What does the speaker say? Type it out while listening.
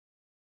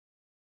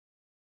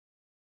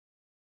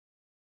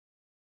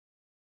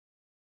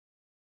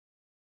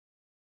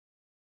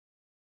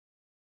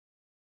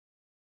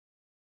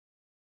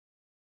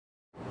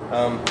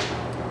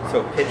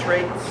So pitch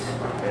rates,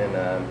 and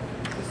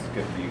this is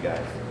good for you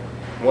guys.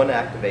 One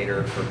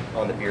activator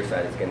on the beer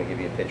side is going to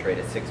give you a pitch rate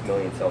of 6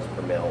 million cells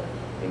per mil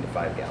into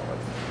 5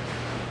 gallons.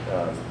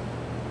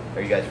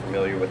 Are you guys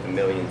familiar with the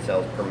million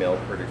cells per mil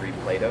per degree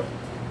Plato?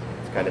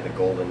 It's kind of the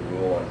golden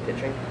rule on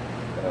pitching.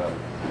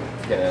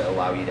 It's going to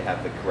allow you to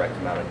have the correct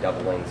amount of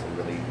doublings and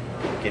really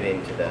get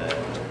into the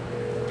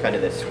kind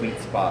of the sweet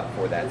spot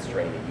for that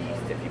strain of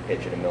yeast if you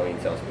pitch at 1 million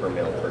cells per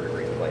mil per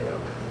degree Plato.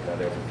 Now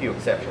there's a few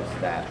exceptions to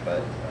that,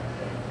 but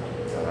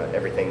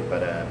everything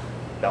but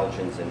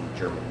Belgians and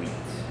German wheats.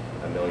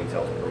 1 million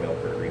cells per mil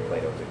per degree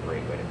Plato is a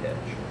great way to pitch.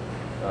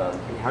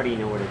 And how do you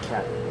know what it's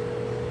at?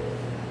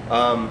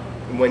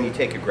 When you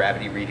take a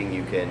gravity reading,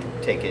 you can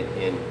take it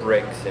in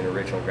bricks, in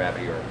original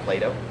gravity, or in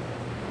Plato.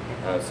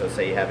 So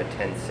say you have a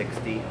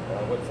 1060.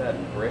 What's that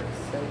in bricks,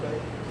 anybody?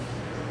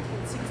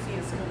 1060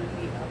 is going to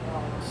be about,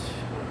 oh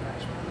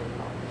gosh, probably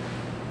about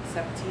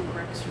 17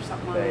 bricks or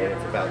something like that.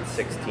 It's about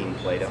 16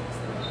 Plato.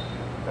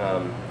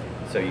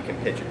 So you can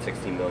pitch at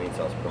 16 million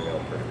cells per mil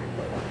per degree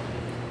Plato.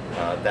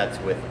 That's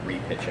with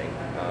repitching.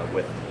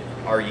 With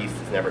our yeast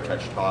has never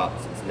touched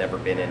hops, it's never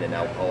been in an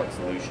alcoholic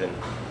solution,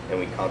 and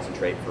we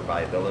concentrate for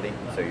viability,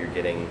 so you're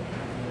getting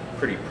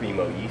pretty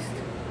primo yeast.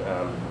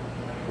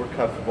 We're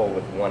comfortable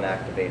with one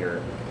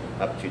activator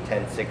up to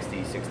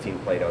 1060, 16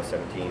 Plato,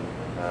 17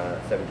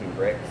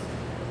 bricks.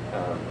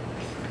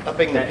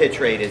 Upping the pitch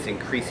rate is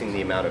increasing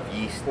the amount of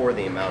yeast or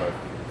the amount of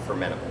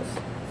fermentables.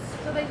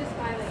 So they just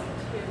buy like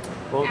two?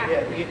 Well,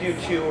 Yeah, you do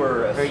 2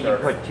 or a so you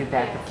starter. put 2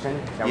 packets in?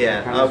 Is that what you're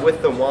Yeah, trying to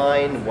with the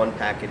wine, 1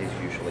 packet is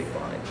usually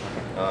fine.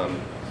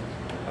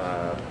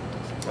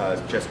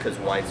 Just because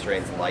wine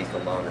strains like a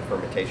longer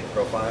fermentation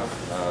profile.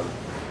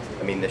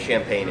 I mean, the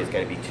champagne is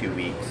going to be 2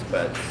 weeks,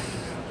 but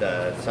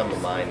some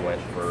of mine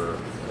went for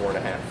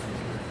 4.5.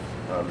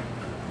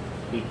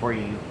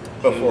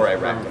 Before I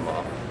racked them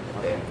off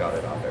and got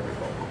it off every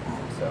bowl.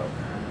 So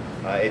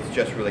it's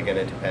just really going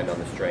to depend on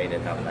the strain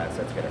and how fast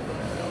that's going to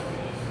ferment out.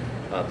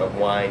 But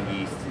wine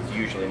yeast is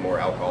usually more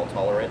alcohol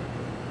tolerant,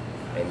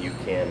 and you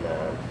can,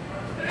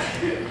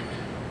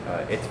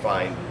 it's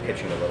fine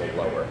pitching a little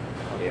lower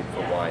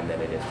for wine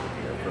than it is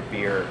for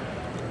beer.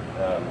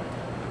 For beer,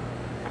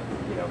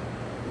 you know,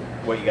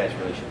 what you guys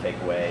really should take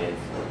away is,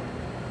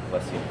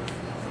 let's see,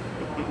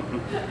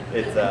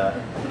 it's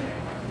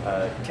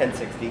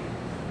 1060,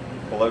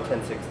 below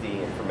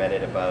 1060 and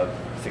fermented above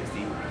 60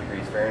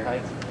 degrees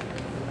Fahrenheit,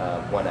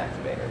 1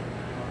 activator.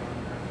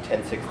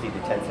 1060 to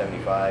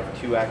 1075,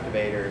 2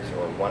 activators,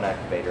 or 1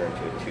 activator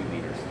into a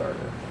 2-liter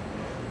starter.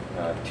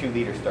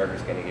 2-liter starter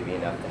is going to give you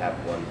enough to have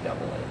 1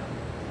 doubling,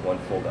 1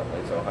 full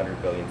doubling. So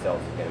 100 billion cells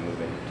is going to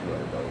move into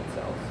 200 billion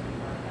cells.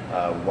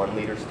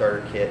 1-liter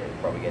starter kit is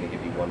probably going to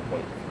give you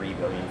 1.3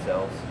 billion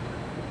cells.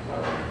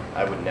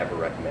 I would never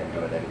recommend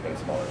doing anything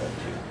smaller than 2.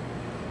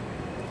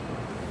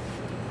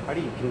 How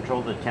do you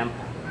control the temp?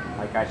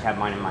 Like I have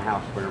mine in my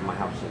house, where my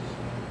house is.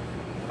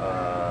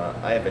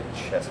 I have a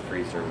chest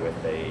freezer with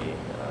a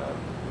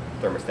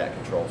thermostat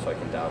control, so I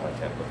can dial my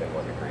temp within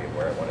 1 degree of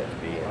where I want it to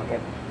be. And Okay.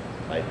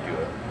 I do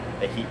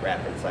a heat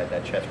wrap inside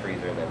that chest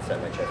freezer and then set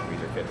my chest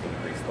freezer 15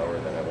 degrees lower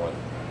than I want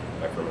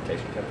my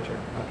fermentation temperature.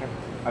 Okay.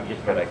 I'm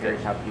just kind of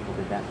curious how people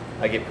did that.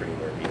 I get pretty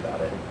nerdy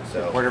about it.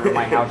 So Whatever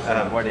my house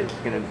is, what it's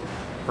going to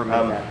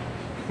ferment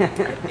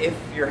that. If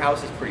your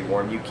house is pretty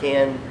warm, you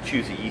can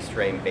choose a yeast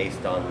strain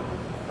based on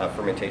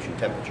fermentation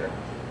temperature.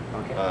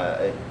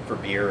 Okay. For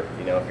beer,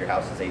 you know, if your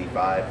house is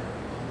 85,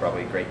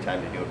 probably a great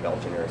time to do a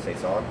Belgian or a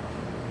Saison.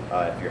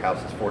 If your house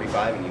is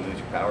 45 and you lose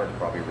your power, it's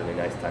probably a really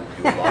nice time to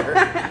do it longer.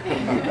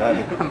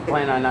 I'm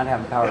planning on not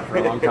having power for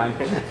a long time.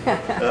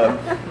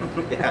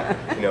 Yeah,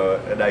 you know,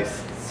 a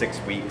nice 6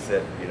 weeks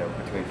at, you know,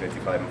 between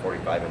 55 and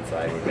 45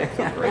 inside would make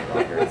some great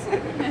lagers.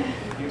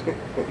 You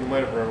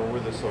might have run over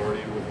this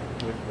already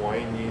with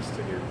wine yeast,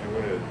 and you're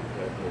doing it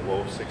at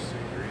below 60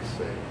 degrees,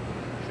 say.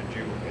 Should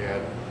you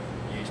add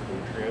yeast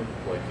nutrient,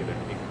 like in an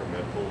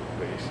incremental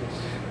basis?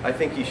 I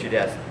think you should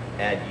add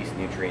yeast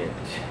nutrient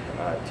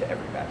to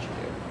every batch you do.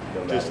 No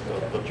matter Just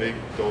the big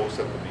dose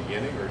at the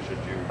beginning, or should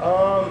you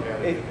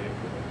add it in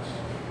increments?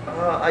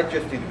 I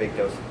just do the big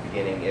dose at the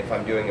beginning. If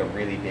I'm doing a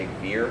really big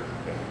beer,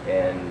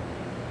 and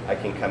I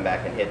can come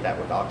back and hit that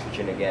with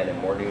oxygen again and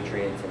more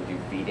nutrients and do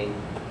feeding.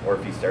 Or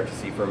if you start to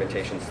see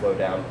fermentation slow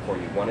down before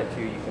you want it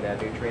to, you can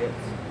add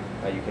nutrients.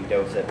 You can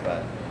dose it,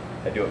 but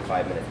I do it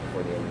 5 minutes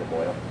before the end of the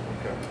boil.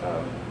 Okay.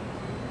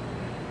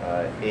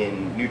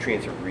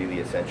 Nutrients are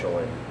really essential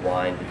in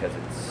wine because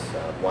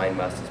wine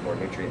must is more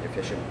nutrient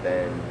deficient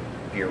than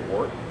beer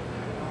wort.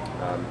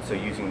 So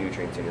using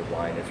nutrients in your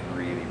wine is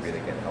really, really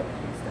going to help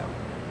the yeast out.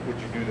 Would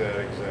you do that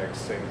exact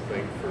same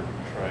thing for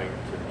trying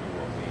to do a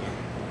mead?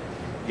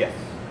 Yes,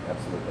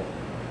 absolutely.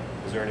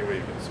 Is there any way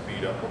you can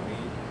speed up a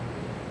mead?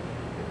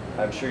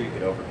 I'm sure you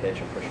could overpitch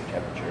and push your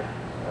temperature.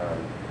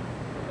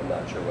 I'm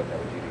not sure what that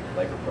would do to your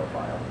flavor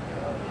profile.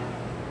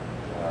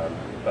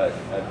 But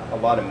a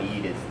lot of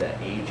mead is the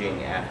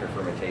aging after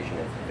fermentation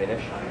is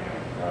finished.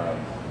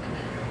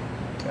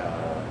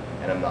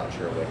 And I'm not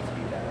sure a way to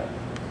speed that up.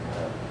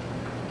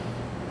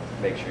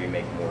 make sure you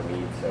make more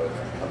mead so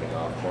it's coming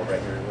off more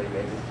regularly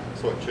maybe.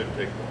 So it should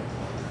take long.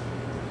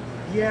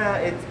 Yeah,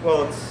 it's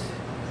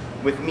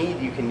with mead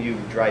you can do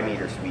dry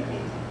mead or sweet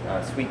mead.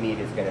 Sweet mead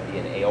is going to be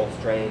an ale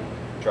strain.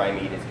 Dry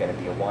mead is going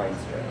to be a wine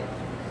strain.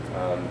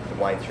 The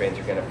wine strains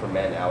are going to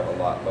ferment out a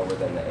lot lower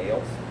than the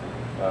ales.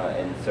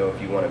 And so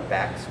if you want to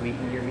back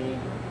sweeten your mead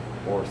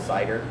or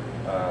cider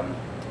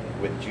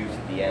with juice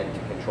at the end to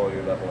control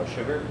your level of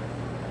sugar,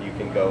 you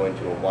can go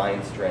into a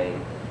wine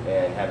strain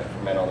and have it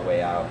ferment all the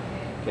way out.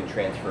 You can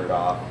transfer it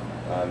off,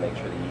 make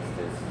sure the yeast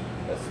is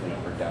asleep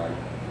or done,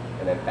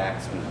 and then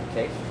back sweeten the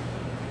taste.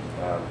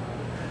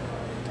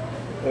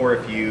 Or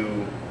if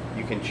you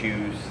can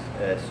choose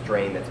a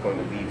strain that's going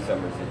to leave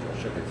some residual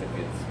sugars. If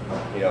it's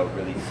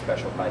really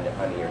special kind of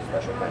honey or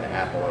special kind of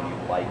apple, and you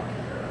like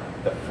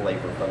the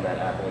flavor from that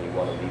apple and you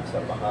want to leave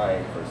some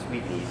behind for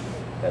sweet mead,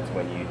 that's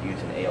when you'd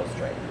use an ale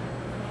strain.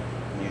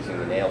 Using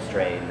an ale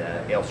strain,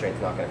 the ale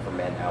strain's not going to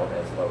ferment out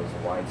as low as a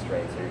wine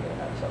strain, so you're going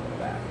to have some in the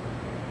back.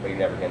 But you're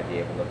never going to be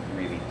able to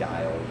really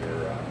dial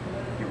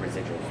your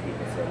residual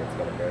sweetness in. It's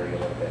going to vary a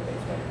little bit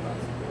based on your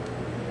must.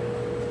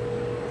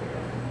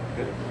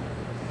 Good.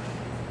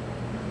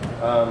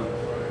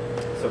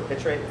 So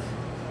pitch rates,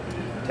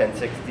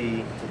 1060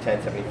 to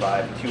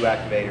 1075, 2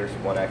 activators,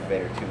 1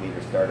 activator, 2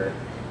 liter starter,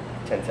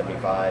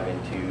 1075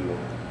 into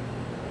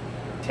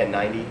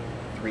 1090,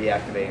 3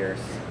 activators,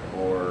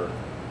 or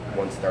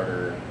 1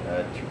 starter,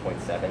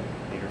 2.7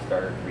 liter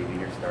starter, 3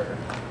 liter starter.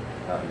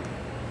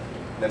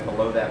 Then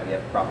below that we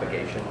have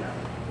propagation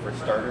for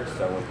starters.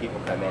 So when people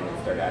come in and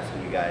start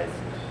asking you guys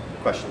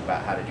questions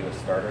about how to do a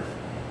starter,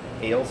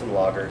 ales and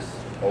lagers,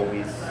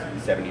 always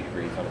 70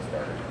 degrees on a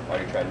starter. All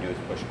you're trying to do is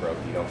push growth.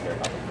 You don't care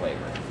about the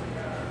flavor.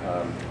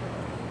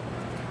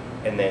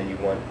 And then you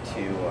want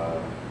to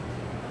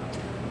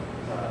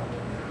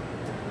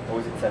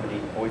always at 70,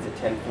 always at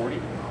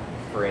 1040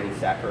 for any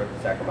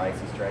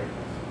Saccharomyces strain.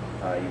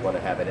 You want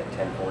to have it at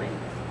 1040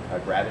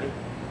 gravity.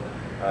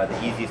 The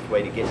easiest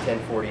way to get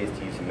 1040 is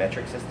to use a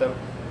metric system.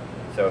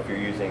 So if you're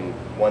using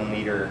 1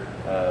 liter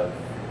of,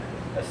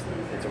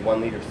 it's a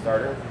 1 liter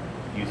starter,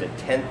 use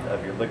 1/10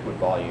 of your liquid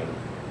volume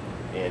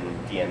in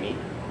DME,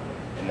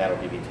 and that'll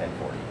give you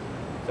 1040.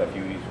 So if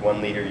you use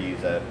 1 liter,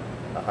 use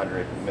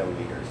 100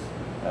 milliliters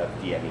of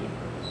DME.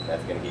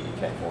 That's going to give you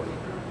 1040.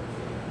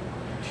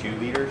 2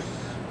 liters,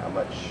 how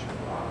much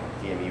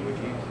DME would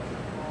you use?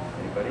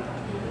 Anybody?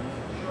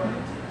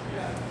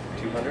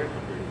 200?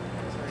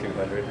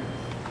 200.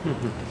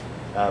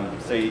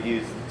 So you'd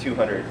use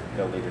 200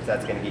 milliliters.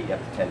 That's going to get you up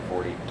to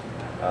 1040.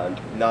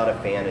 Not a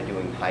fan of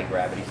doing high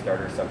gravity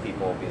starters. Some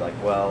people will be like,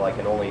 well, I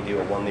can only do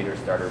a 1 liter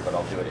starter, but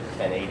I'll do it at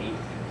 1080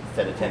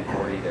 instead of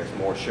 1040. There's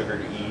more sugar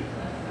to eat.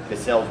 The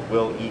cells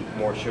will eat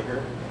more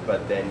sugar,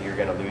 but then you're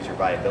going to lose your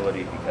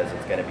viability because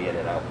it's going to be in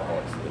an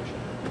alcoholic solution.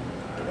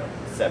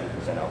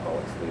 7%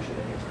 alcoholic solution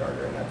in your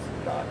starter, and that's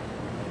not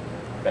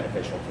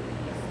beneficial to the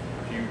yeast.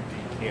 Do you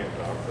decant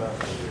off that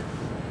when you're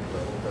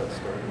level that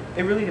starter?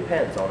 It really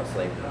depends,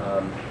 honestly.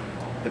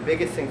 The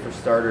biggest thing for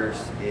starters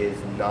is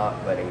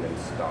not letting them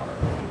starve.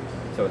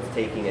 So it's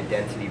taking a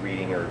density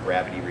reading or a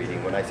gravity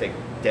reading. When I say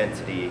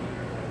density,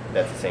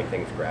 that's the same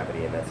thing as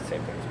gravity, and that's the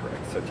same thing as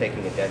Brix. So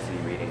taking a density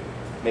reading,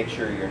 make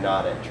sure you're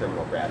not at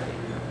terminal gravity.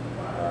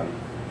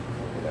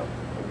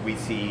 We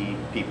see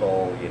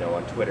people,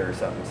 on Twitter or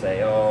something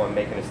say, oh, I'm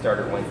making a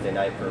starter Wednesday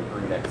night for a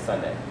brew next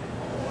Sunday.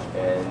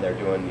 And they're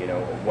doing, a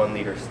 1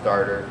 liter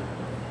starter.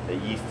 The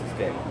yeast is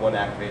going, 1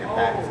 activator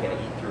pack is going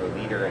to eat through a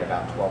liter in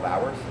about 12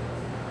 hours.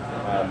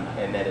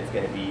 And then it's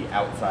going to be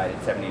outside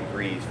at 70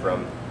 degrees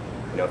from,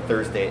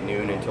 Thursday at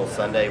noon until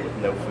Sunday with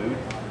no food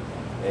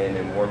in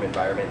a warm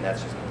environment. And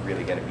that's just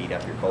really going to beat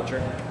up your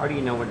culture. How do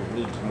you know when it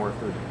needs more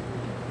food?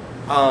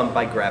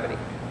 By gravity.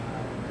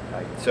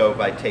 So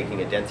by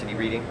taking a density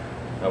reading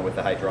with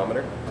the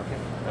hydrometer. Okay.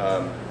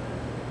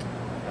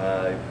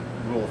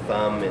 Rule of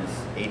thumb is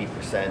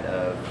 80%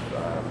 of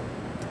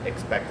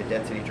expected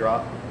density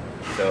drop.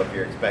 So if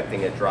you're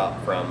expecting a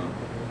drop from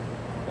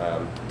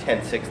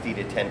 1060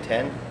 to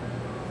 1010,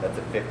 that's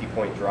a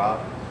 50-point drop.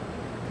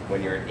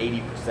 When you're at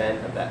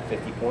 80% of that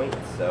 50 points,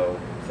 so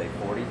say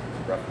 40,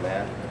 rough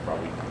math, it's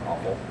probably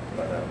awful,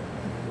 but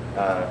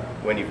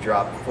when you've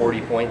dropped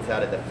 40 points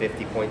out of the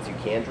 50 points you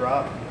can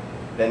drop,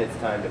 then it's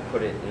time to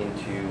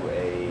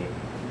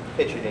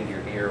pitch it into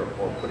your beer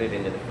or put it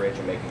into the fridge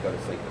and make it go to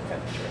sleep with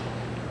temperature.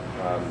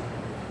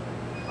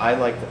 I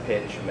like to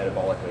pitch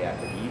metabolically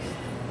active yeast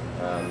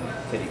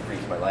to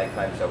decrease my lag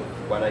time. So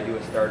when I do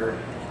a starter,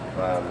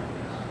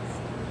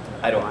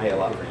 I don't pay a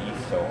lot for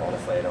yeast, so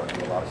honestly I don't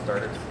do a lot of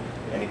starters.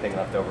 Anything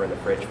left over in the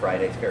fridge,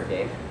 Friday's fair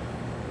game.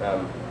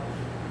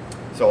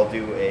 So I'll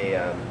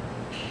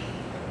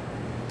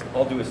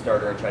do a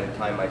starter and try to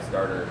time my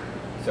starter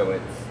so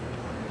it's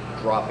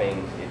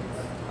dropping.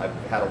 I've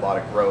had a lot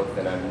of growth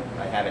and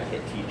I haven't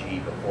hit TG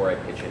before I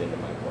pitch it into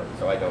my wort,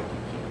 so I don't decant.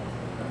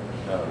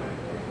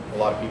 A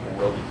lot of people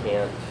will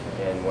decant,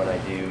 and when I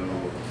do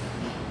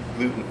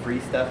gluten-free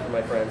stuff for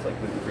my friends, like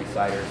gluten-free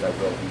ciders, I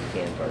will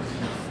decant our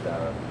yeast.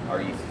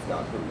 Our yeast is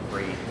not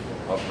gluten-free.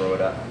 I'll grow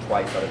it up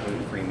twice on a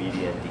gluten-free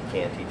media and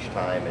decant each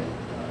time, and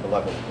the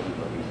level of gluten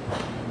will be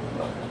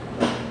low.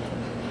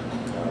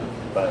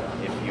 But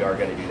if you are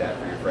going to do that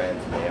for your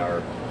friends and they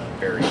are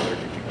very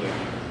allergic to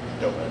gluten,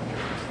 don't let them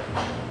drink this stuff.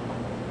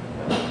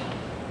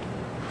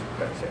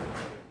 Better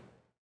safe.